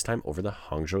 win, this time over the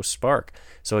Hangzhou Spark.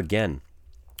 So again,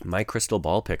 my crystal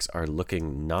ball picks are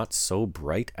looking not so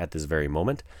bright at this very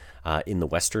moment. In the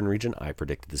Western region, I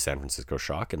predicted the San Francisco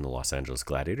Shock and the Los Angeles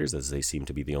Gladiators, as they seem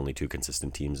to be the only two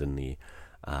consistent teams in the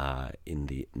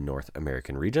North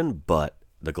American region, but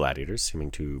the Gladiators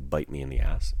seeming to bite me in the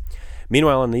ass.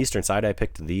 Meanwhile, on the Eastern side, I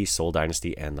picked the Seoul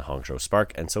Dynasty and the Hangzhou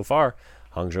Spark, and so far,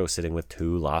 Hangzhou sitting with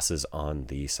 2 losses on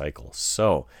the cycle.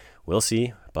 So we'll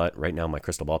see, but right now my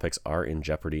crystal ball picks are in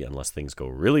jeopardy unless things go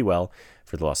really well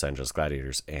for the Los Angeles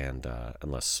Gladiators, and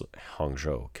unless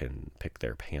Hangzhou can pick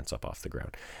their pants up off the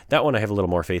ground. That one I have a little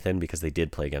more faith in, because they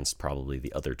did play against probably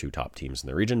the other 2 top teams in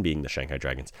the region, being the Shanghai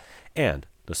Dragons and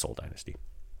the Seoul Dynasty.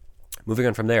 Moving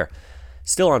on from there,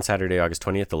 still on Saturday, August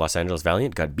 20th, the Los Angeles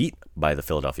Valiant got beat by the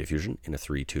Philadelphia Fusion in a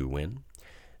 3-2 win.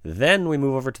 Then we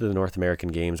move over to the North American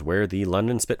games, where the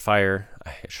London Spitfire,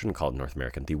 I shouldn't call it North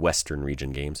American, the Western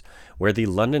region games, where the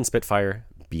London Spitfire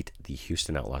beat the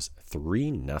Houston Outlaws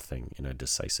 3-0 in a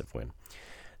decisive win.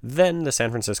 Then the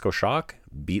San Francisco Shock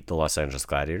beat the Los Angeles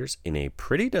Gladiators in a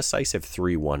pretty decisive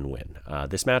 3-1 win.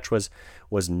 This match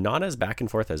was not as back and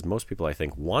forth as most people, I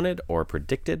think, wanted or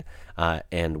predicted.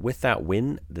 And with that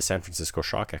win, the San Francisco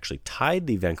Shock actually tied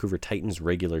the Vancouver Titans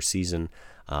regular season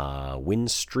win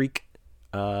streak,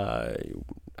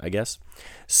 I guess.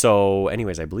 So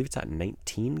anyways, I believe it's at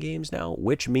 19 games now,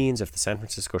 which means if the San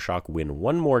Francisco Shock win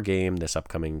one more game this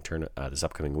upcoming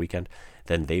weekend,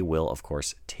 then they will, of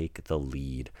course, take the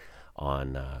lead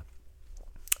on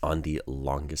the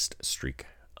longest streak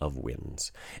of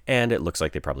wins. And it looks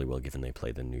like they probably will, given they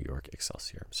play the New York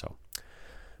Excelsior. So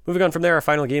moving on from there, our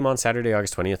final game on Saturday,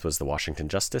 August 20th, was the Washington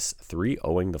Justice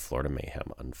 3-0ing the Florida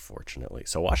Mayhem, unfortunately.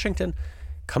 So Washington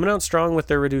coming out strong with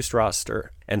their reduced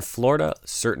roster, and Florida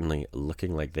certainly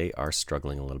looking like they are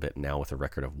struggling a little bit now with a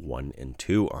record of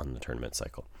 1-2 on the tournament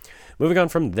cycle. Moving on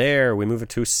from there, we move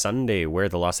to Sunday, where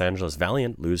the Los Angeles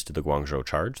Valiant lose to the Guangzhou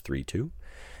Charge 3-2.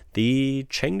 The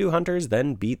Chengdu Hunters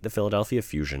then beat the Philadelphia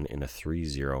Fusion in a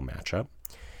 3-0 matchup.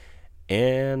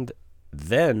 And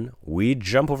then we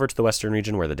jump over to the Western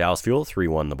region, where the Dallas Fuel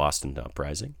 3-1 the Boston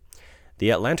Uprising. The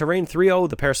Atlanta Reign 3-0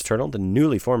 the Paris Eternal, the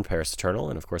newly formed Paris Eternal,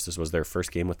 and of course this was their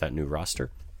first game with that new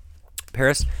roster.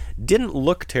 Paris didn't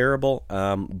look terrible,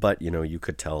 but you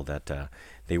could tell that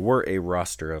they were a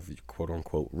roster of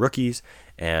quote-unquote rookies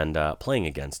and playing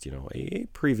against a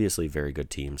previously very good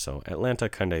team. So Atlanta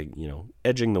kind of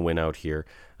edging the win out here.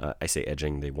 I say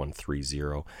edging, they won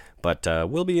 3-0, but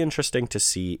will be interesting to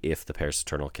see if the Paris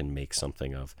Eternal can make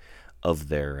something of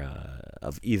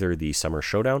either the Summer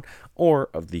Showdown or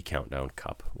of the Countdown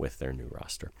Cup with their new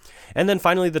roster. And then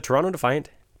finally, the Toronto Defiant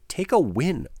take a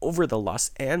win over the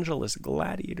Los Angeles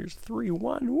Gladiators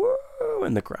 3-1. Woo! woo,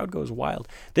 and the crowd goes wild.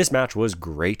 This match was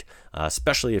great,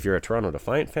 especially if you're a Toronto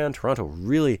Defiant fan. Toronto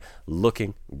really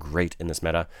looking great in this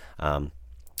meta.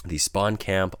 The spawn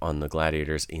camp on the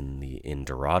Gladiators in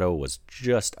Dorado was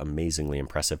just amazingly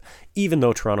impressive. Even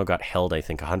though Toronto got held, I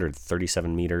think,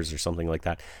 137 meters or something like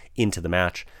that into the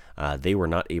match, they were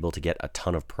not able to get a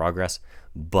ton of progress.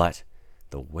 But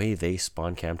the way they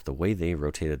spawn camped, the way they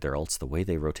rotated their ults, the way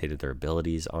they rotated their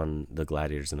abilities on the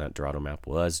Gladiators in that Dorado map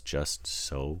was just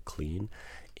so clean.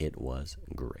 It was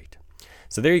great.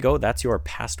 So there you go. That's your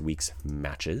past week's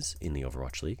matches in the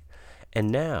Overwatch League. And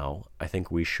now I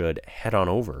think we should head on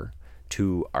over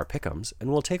to our pick'ems and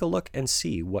we'll take a look and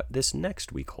see what this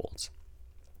next week holds.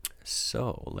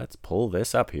 So let's pull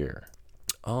this up here.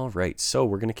 All right, so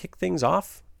we're going to kick things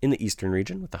off in the Eastern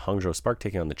region with the Hangzhou Spark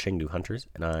taking on the Chengdu Hunters,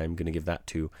 and I'm going to give that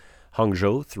to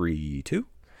Hangzhou 3-2.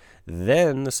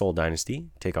 Then the Seoul Dynasty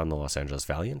take on the Los Angeles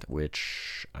Valiant,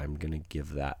 which I'm going to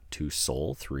give that to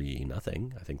Seoul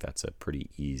 3-0. I think that's a pretty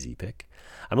easy pick.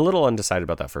 I'm a little undecided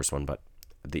about that first one, but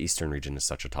the Eastern region is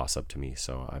such a toss-up to me,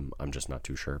 so I'm just not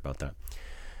too sure about that.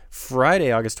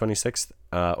 Friday, August 26th,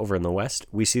 over in the West,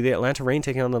 we see the Atlanta Reign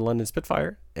taking on the London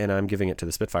Spitfire, and I'm giving it to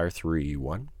the Spitfire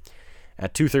 3-1.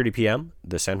 At 2:30 p.m.,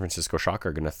 the San Francisco Shock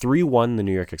are going to 3-1 the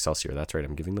New York Excelsior. That's right,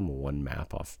 I'm giving them one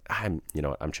map off. You know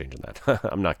what, I'm changing that.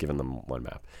 I'm not giving them one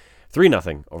map.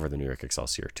 3-0 over the New York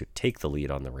Excelsior to take the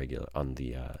lead on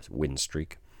the win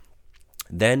streak.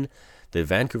 Then the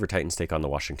Vancouver Titans take on the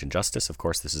Washington Justice. Of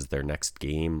course, this is their next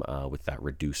game with that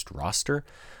reduced roster.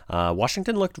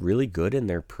 Washington looked really good in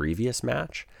their previous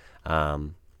match,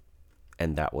 and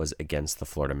that was against the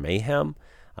Florida Mayhem.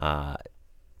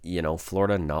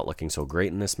 Florida not looking so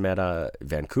great in this meta.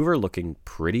 Vancouver looking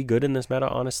pretty good in this meta,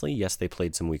 honestly. Yes, they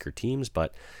played some weaker teams,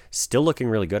 but still looking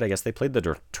really good. I guess they played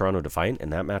the Toronto Defiant,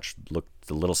 and that match looked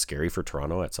a little scary for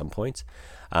Toronto at some points.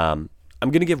 I'm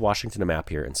going to give Washington a map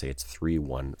here and say it's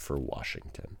 3-1 for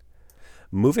Washington.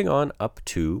 Moving on up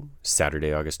to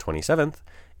Saturday, August 27th,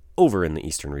 over in the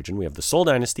Eastern region, we have the Seoul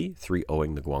Dynasty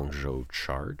 3-0ing the Guangzhou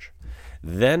Charge.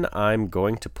 Then I'm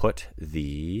going to put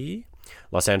the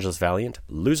Los Angeles Valiant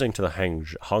losing to the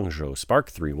Hangzhou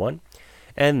Spark 3-1.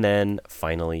 And then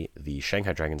finally, the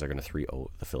Shanghai Dragons are going to 3-0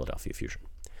 the Philadelphia Fusion.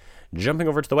 Jumping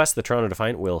over to the West, the Toronto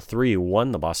Defiant will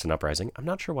 3-1 the Boston Uprising. I'm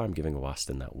not sure why I'm giving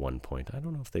Boston that 1 point. I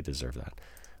don't know if they deserve that.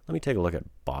 Let me take a look at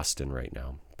Boston right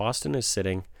now. Boston is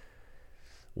sitting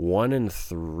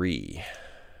 1-3.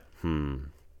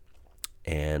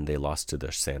 And they lost to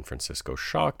the San Francisco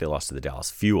Shock. They lost to the Dallas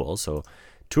Fuel. So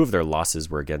 2 of their losses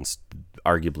were against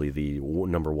arguably the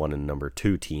number 1 and number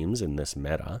 2 teams in this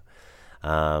meta.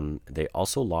 They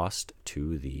also lost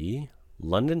to the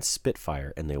London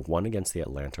Spitfire, and they won against the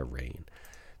Atlanta Reign.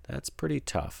 That's pretty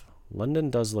tough.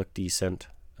 London does look decent,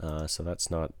 so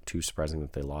that's not too surprising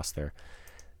that they lost there.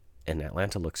 And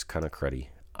Atlanta looks kind of cruddy.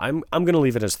 I'm going to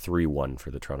leave it as 3-1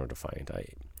 for the Toronto Defiant.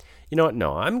 You know what?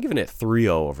 No, I'm giving it 3-0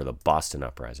 over the Boston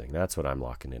Uprising. That's what I'm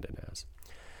locking it in as.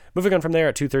 Moving on from there,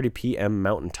 at 2:30 p.m.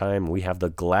 Mountain Time, we have the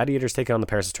Gladiators taking on the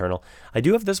Paris Eternal. I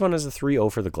do have this one as a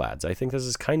 3-0 for the Glads. I think this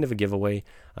is kind of a giveaway.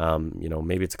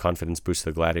 Maybe it's a confidence boost to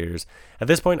the Gladiators. At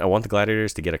this point, I want the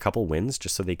Gladiators to get a couple wins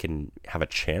just so they can have a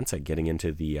chance at getting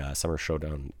into the Summer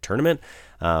Showdown tournament.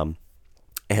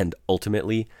 And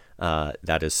ultimately,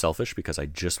 that is selfish because I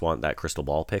just want that crystal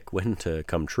ball pick win to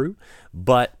come true.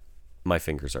 But my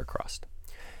fingers are crossed.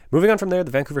 Moving on from there,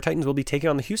 the Vancouver Titans will be taking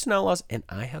on the Houston Outlaws, and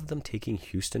I have them taking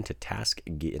Houston to task,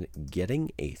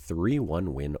 getting a 3-1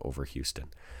 win over Houston.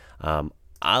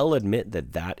 I'll admit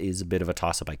that is a bit of a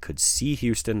toss-up. I could see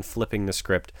Houston flipping the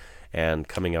script and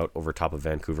coming out over top of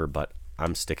Vancouver, but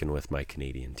I'm sticking with my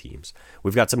Canadian teams.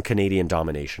 We've got some Canadian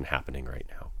domination happening right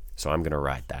now, so I'm going to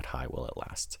ride that high while it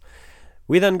lasts.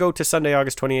 We then go to Sunday,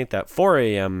 August 28th at 4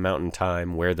 a.m. Mountain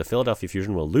Time, where the Philadelphia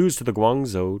Fusion will lose to the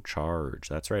Guangzhou Charge.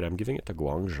 That's right, I'm giving it to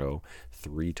Guangzhou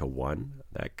 3-1.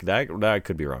 That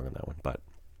could be wrong on that one, but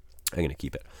I'm going to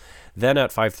keep it. Then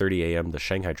at 5:30 a.m., the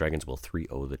Shanghai Dragons will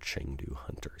 3-0 the Chengdu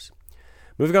Hunters.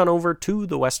 Moving on over to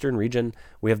the Western region,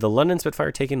 we have the London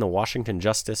Spitfire taking the Washington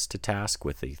Justice to task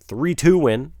with a 3-2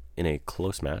 win in a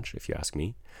close match, if you ask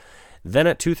me. Then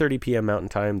at 2:30 p.m. Mountain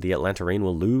Time, the Atlanta Reign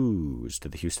will lose to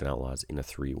the Houston Outlaws in a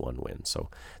 3-1 win. So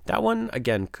that one,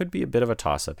 again, could be a bit of a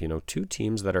toss-up. 2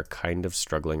 teams that are kind of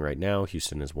struggling right now.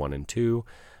 Houston is 1-2.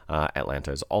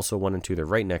 Atlanta is also 1-2. They're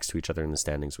right next to each other in the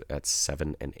standings at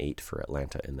 7 and 8 for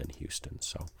Atlanta and then Houston.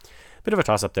 So a bit of a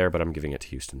toss-up there, but I'm giving it to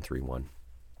Houston 3-1.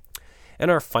 And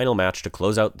our final match to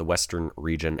close out the Western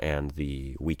region and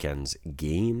the weekend's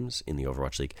games in the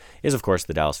Overwatch League is, of course,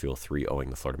 the Dallas Fuel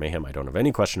 3-0ing the Florida Mayhem. I don't have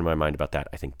any question in my mind about that.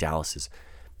 I think Dallas is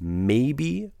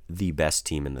maybe the best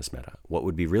team in this meta. What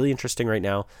would be really interesting right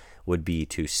now would be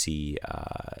to see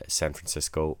San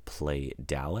Francisco play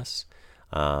Dallas.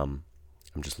 I'm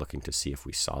just looking to see if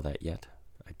we saw that yet.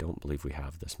 I don't believe we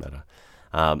have this meta.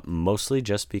 Mostly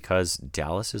just because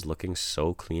Dallas is looking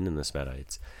so clean in this meta.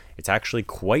 It's actually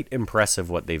quite impressive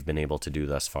what they've been able to do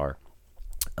thus far.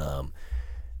 And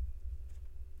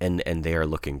they are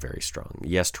looking very strong.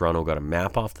 Yes, Toronto got a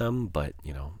map off them, but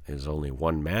it was only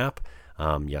one map.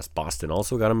 Yes, Boston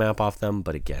also got a map off them,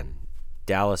 but again,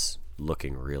 Dallas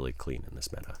looking really clean in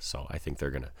this meta. So I think they're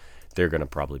gonna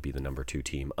probably be the number 2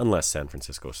 team unless San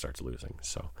Francisco starts losing.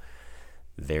 So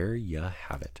there you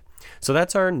have it. So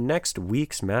that's our next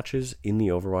week's matches in the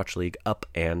Overwatch League up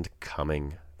and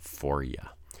coming for you.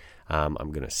 I'm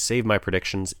going to save my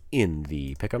predictions in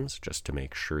the pick'ems just to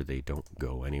make sure they don't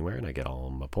go anywhere and I get all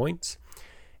my points.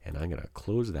 And I'm going to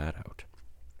close that out.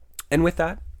 And with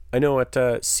that, I know it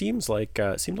seemed like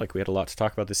we had a lot to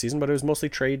talk about this season, but it was mostly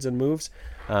trades and moves,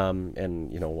 and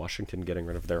Washington getting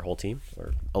rid of their whole team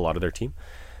or a lot of their team.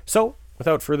 So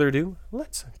without further ado,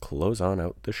 let's close on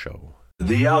out the show.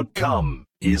 The outcome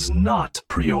is not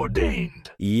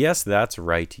preordained. Yes, that's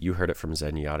right. You heard it from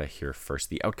Zenyatta here first.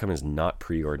 The outcome is not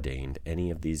preordained. Any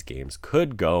of these games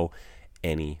could go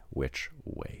any which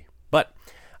way. But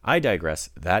I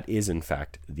digress. That is, in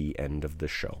fact, the end of the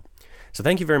show. So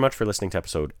thank you very much for listening to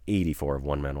episode 84 of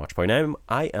One Man Watch Point.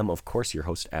 I am, of course, your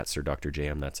host at Sir Dr.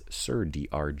 JM. That's Sir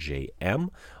DRJM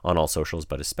on all socials,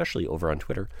 but especially over on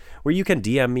Twitter, where you can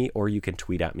DM me or you can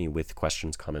tweet at me with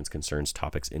questions, comments, concerns,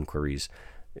 topics, inquiries,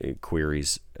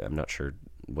 queries. I'm not sure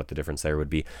what the difference there would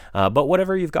be, but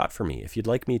whatever you've got for me. If you'd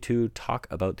like me to talk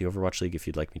about the Overwatch League, if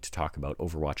you'd like me to talk about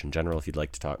Overwatch in general, if you'd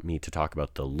like to talk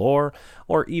about the lore,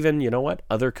 or even,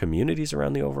 other communities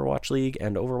around the Overwatch League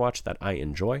and Overwatch that I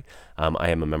enjoy, I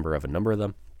am a member of a number of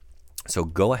them. So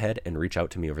go ahead and reach out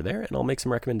to me over there, and I'll make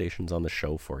some recommendations on the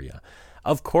show for you.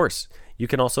 Of course, you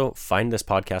can also find this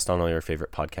podcast on all your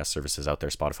favorite podcast services out there: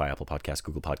 Spotify, Apple Podcasts,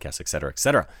 Google Podcasts, etc.,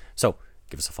 etc. So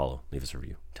give us a follow, leave us a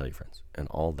review, tell your friends, and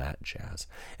all that jazz.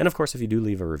 And of course, if you do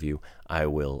leave a review, I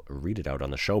will read it out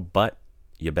on the show, but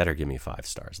you better give me 5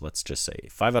 stars. Let's just say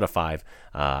 5 out of 5.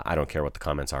 I don't care what the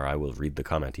comments are. I will read the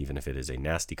comment, even if it is a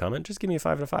nasty comment. Just give me a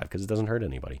 5 out of 5 because it doesn't hurt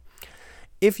anybody.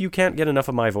 If you can't get enough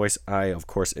of my voice, I, of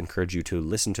course, encourage you to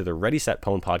listen to the Ready, Set,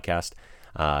 Pwn podcast,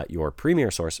 your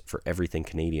premier source for everything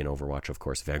Canadian Overwatch, of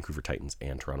course, Vancouver Titans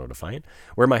and Toronto Defiant,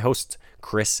 where my hosts,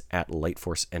 Chris at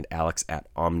Lightforce and Alex at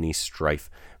Omni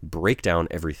Strife, break down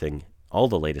everything, all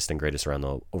the latest and greatest around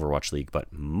the Overwatch League, but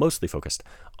mostly focused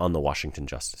on the Washington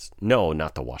Justice. No,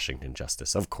 not the Washington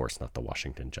Justice. Of course not the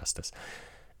Washington Justice.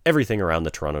 Everything around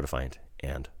the Toronto Defiant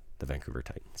and the Vancouver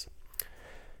Titans.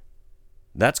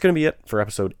 That's going to be it for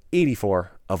episode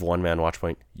 84 of One Man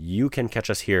Watchpoint. You can catch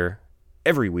us here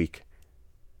every week.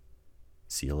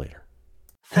 See you later.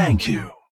 Thank you.